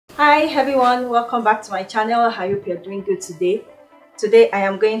Hi everyone, welcome back to my channel. I hope you're doing good today. Today I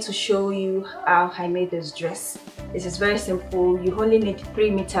am going to show you how I made this dress. This is very simple. You only need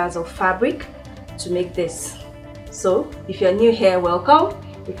 3 meters of fabric to make this. So if you're new here, welcome.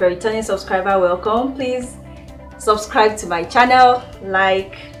 If you're a returning subscriber, welcome. Please subscribe to my channel,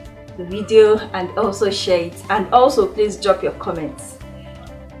 like the video, and also share it. And also please drop your comments.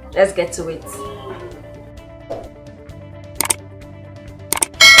 Let's get to it.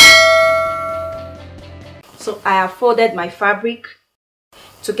 So I have folded my fabric.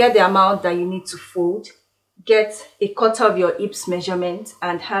 To get the amount that you need to fold, get a quarter of your hips measurement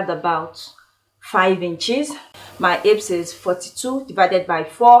and add about 5 inches. My hips is 42 divided by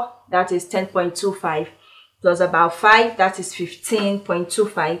 4, that is 10.25, plus about 5, that is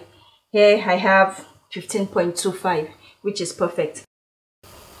 15.25. Here I have 15.25, which is perfect.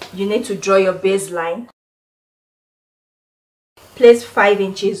 You need to draw your baseline. Place 5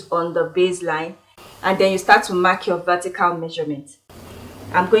 inches on the baseline, and then you start to mark your vertical measurement.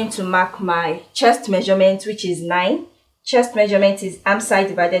 I'm going to mark my chest measurement, which is 9. Chest measurement is arm side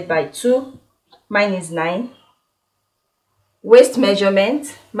divided by 2. Mine is 9. Waist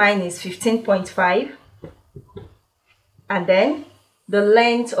measurement, mine is 15.5. And then the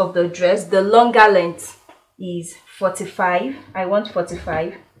length of the dress, the longer length is 45. I want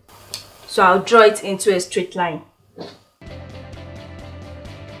 45. So I'll draw it into a straight line.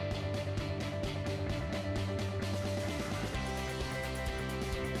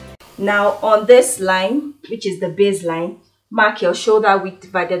 Now on this line, which is the baseline, mark your shoulder width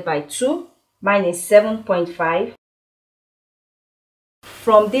divided by 2. Mine is 7.5.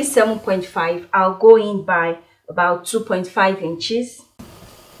 From this 7.5, I'll go in by about 2.5 inches.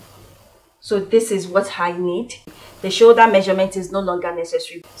 So this is what I need. The shoulder measurement is no longer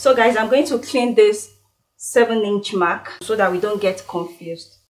necessary. So guys, I'm going to clean this 7-inch mark so that we don't get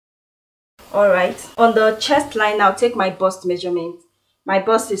confused. Alright, on the chest line, I'll take my bust measurement. My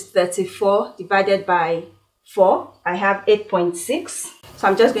bust is 34 divided by 4. I have 8.6. So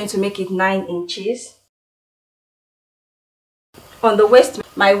I'm just going to make it 9 inches. On the waist,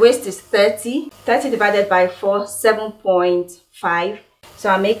 my waist is 30. 30 divided by 4, 7.5. So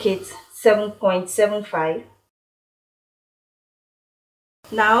I'll make it 7.75.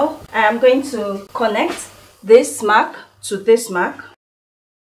 Now I am going to connect this mark to this mark,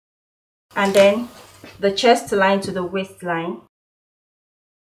 and then the chest line to the waistline.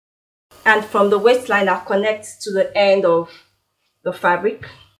 And from the waistline, I'll connect to the end of the fabric.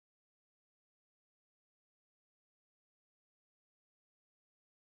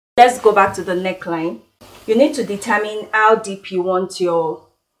 Let's go back to the neckline. You need to determine how deep you want your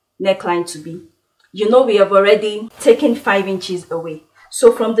neckline to be. You know we have already taken 5 inches away.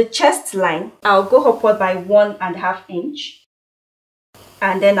 So from the chest line, I'll go upward by 1.5 inch.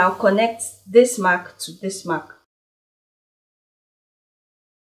 And then I'll connect this mark to this mark.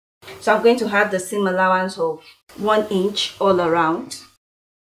 So I'm going to have the seam allowance of 1 inch all around.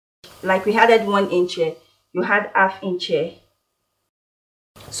 Like we added 1 inch here, you had ½ inch here.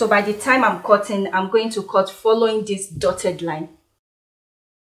 So by the time I'm cutting, I'm going to cut following this dotted line.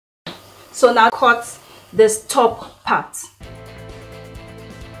 So now cut this top part.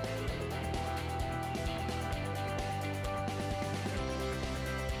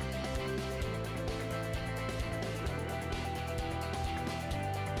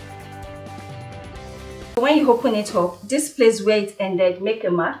 When you open it up, this place where it ended, make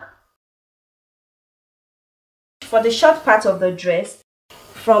a mark. For the short part of the dress,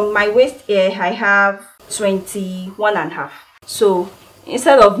 from my waist here, I have 21.5. So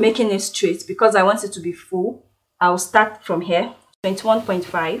instead of making it straight, because I want it to be full, I'll start from here,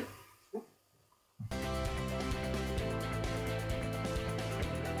 21.5.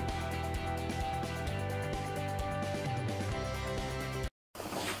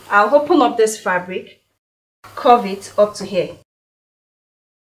 I'll open up this fabric, curve it up to here.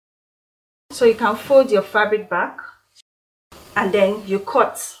 So you can fold your fabric back and then you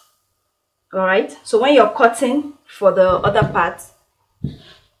cut. Alright, so when you're cutting for the other part,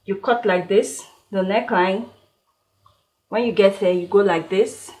 you cut like this, the neckline. When you get here, you go like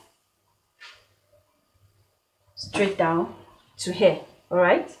this, straight down to here.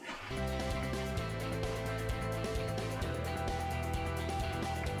 Alright.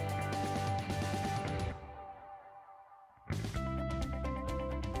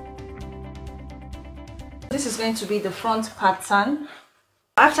 This is going to be the front pattern.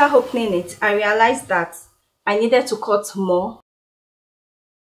 After opening it, I realized that I needed to cut more.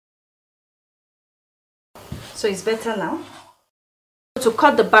 So it's better now. To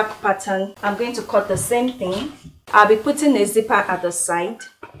cut the back pattern, I'm going to cut the same thing. I'll be putting a zipper at the side.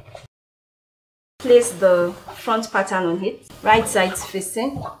 place the front pattern on it, right side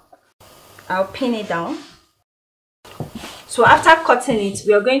facing. I'll pin it down. So after cutting it,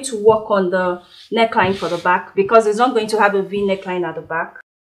 we are going to work on the neckline for the back, because it's not going to have a V neckline at the back.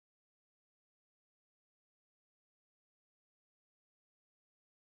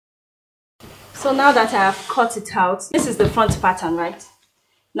 So now that I have cut it out, this is the front pattern, right?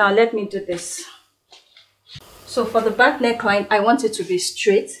 Now let me do this. So for the back neckline, I want it to be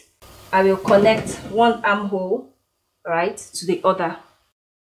straight. I will connect one armhole, right, to the other.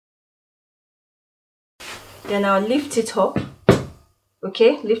 Then I'll lift it up.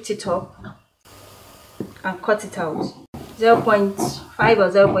 Okay, lift it up and cut it out. 0.5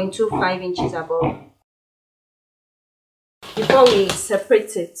 or 0.25 inches above. Before we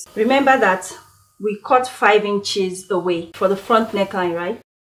separate it, remember that we cut 5 inches away for the front neckline, right?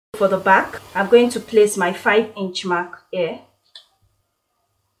 For the back, I'm going to place my 5-inch mark here.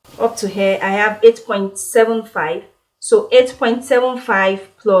 Up to here, I have 8.75. So 8.75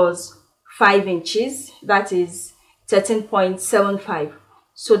 plus 5 inches, that is 13.75.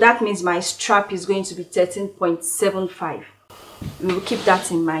 So that means my strap is going to be 13.75. We will keep that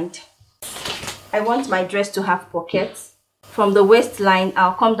in mind. I want my dress to have pockets. From the waistline,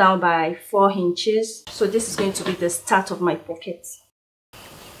 I'll come down by 4 inches. So this is going to be the start of my pocket.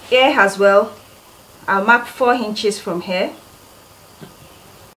 Here as well, I'll mark 4 inches from here.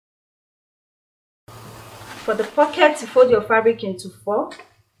 For the pocket, fold your fabric into 4.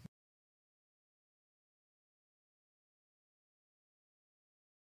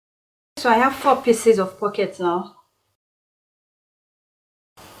 So I have 4 pieces of pocket now.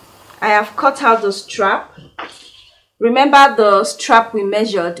 I have cut out the strap. Remember, the strap we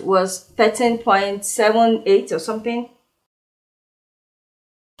measured was 13.78 or something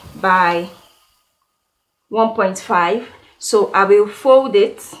by 1.5. So I will fold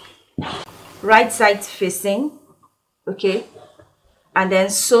it right side facing, okay, and then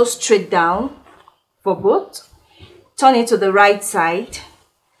sew straight down for both. Turn it to the right side,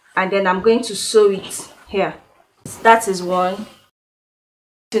 and then I'm going to sew it here. That is one.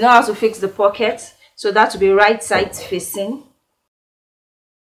 You know how to fix the pocket. So that will be right side facing.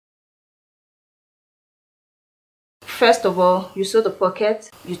 First of all, you sew the pocket,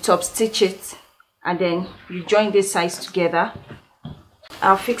 you top stitch it, and then you join these sides together.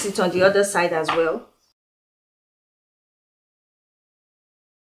 I'll fix it on the other side as well.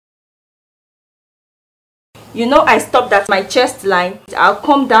 You know, I stopped at my chest line. I'll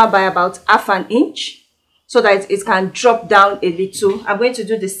come down by about ½ an inch so that it can drop down a little. I'm going to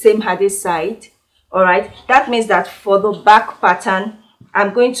do the same at this side. All right, that means that for the back pattern,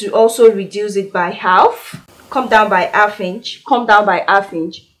 I'm going to also reduce it by half. Come down by ½ inch, come down by ½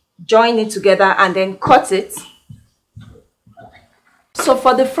 inch, join it together and then cut it. So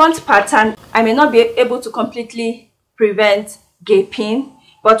for the front pattern, I may not be able to completely prevent gaping,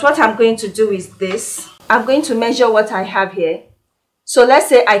 but what I'm going to do is this. I'm going to measure what I have here. So let's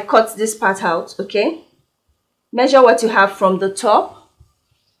say I cut this part out, okay? Measure what you have from the top.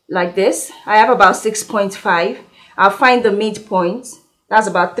 Like this. I have about 6.5. I'll find the midpoint. That's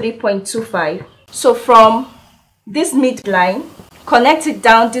about 3.25. So from this midline, connect it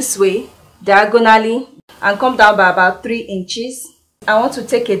down this way, diagonally, and come down by about 3 inches. I want to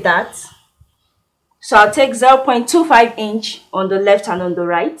take a dart. So I'll take 0.25 inch on the left and on the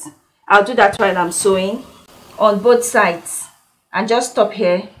right. I'll do that while I'm sewing on both sides. And just stop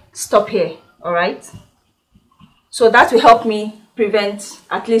here, all right? So that will help me prevent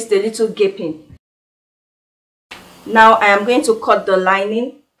at least a little gaping. Now I am going to cut the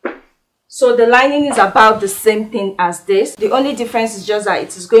lining. So the lining is about the same thing as this. The only difference is just that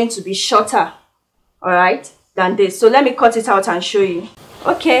it is going to be shorter, all right, than this. So let me cut it out and show you.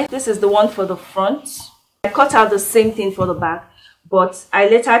 Okay, this is the one for the front. I cut out the same thing for the back, but I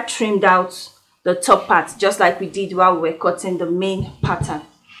later trimmed out the top part just like we did while we were cutting the main pattern.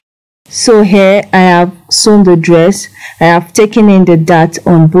 So here I have sewn the dress, I have taken in the dart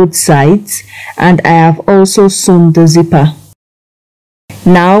on both sides, and I have also sewn the zipper.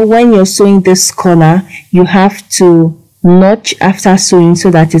 Now when you're sewing this corner, you have to notch after sewing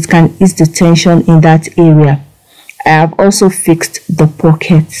so that it can ease the tension in that area. I have also fixed the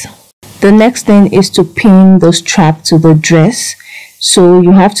pockets. The next thing is to pin the strap to the dress. So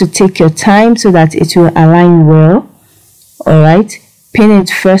you have to take your time so that it will align well. Alright. Pin it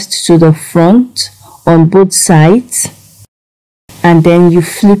first to the front on both sides, and then you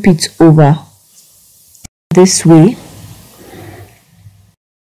flip it over this way.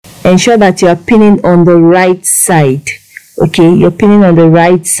 Ensure that you are pinning on the right side. Okay, you're pinning on the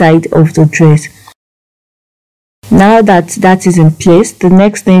right side of the dress. Now that is in place, the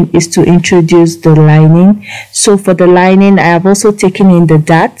next thing is to introduce the lining. So for the lining, I have also taken in the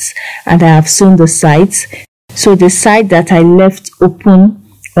darts and I have sewn the sides. So the side that I left open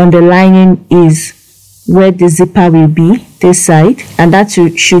on the lining is where the zipper will be, this side, and that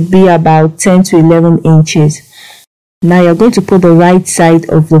should be about 10 to 11 inches. Now you're going to put the right side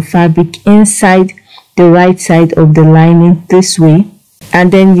of the fabric inside the right side of the lining this way,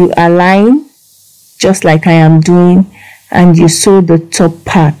 and then you align just like I am doing, and you sew the top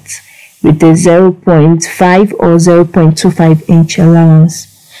part with the 0.5 or 0.25 inch allowance.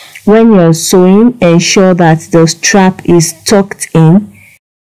 When you're sewing, ensure that the strap is tucked in.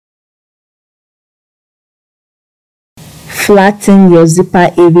 Flatten your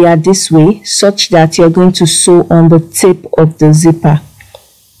zipper area this way such that you're going to sew on the tip of the zipper.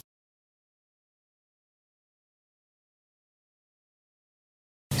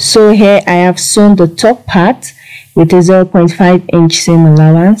 So here I have sewn the top part with a 0.5 inch seam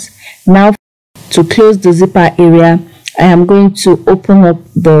allowance. Now to close the zipper area, I am going to open up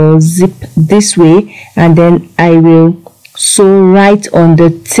the zip this way, and then I will sew right on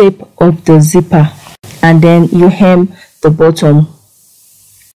the tip of the zipper, and then you hem the bottom.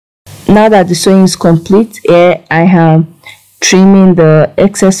 Now that the sewing is complete, here I am trimming the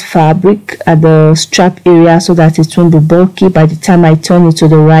excess fabric at the strap area so that it won't be bulky by the time I turn it to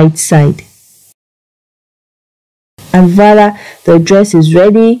the right side. And voila, the dress is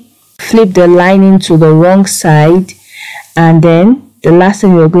ready. Flip the lining to the wrong side, and then the last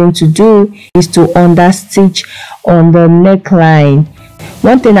thing you're going to do is to understitch on the neckline.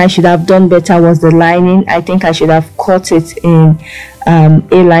 One thing I should have done better was the lining. I think I should have cut it in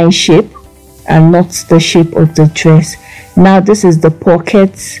A-line shape and not the shape of the dress. Now this is the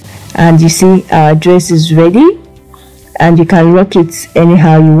pocket, and you see our dress is ready, and you can rock it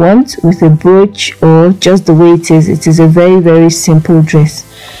anyhow you want, with a brooch or just the way it is. It is a very simple dress.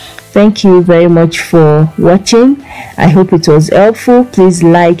 Thank you very much for watching. I hope it was helpful. Please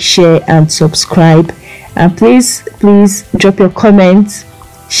like, share and subscribe, and please drop your comments,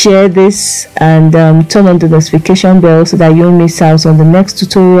 share this, and turn on the notification bell so that you won't miss out on the next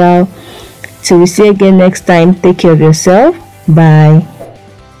tutorial. Till we see you again next time, take care of yourself. Bye.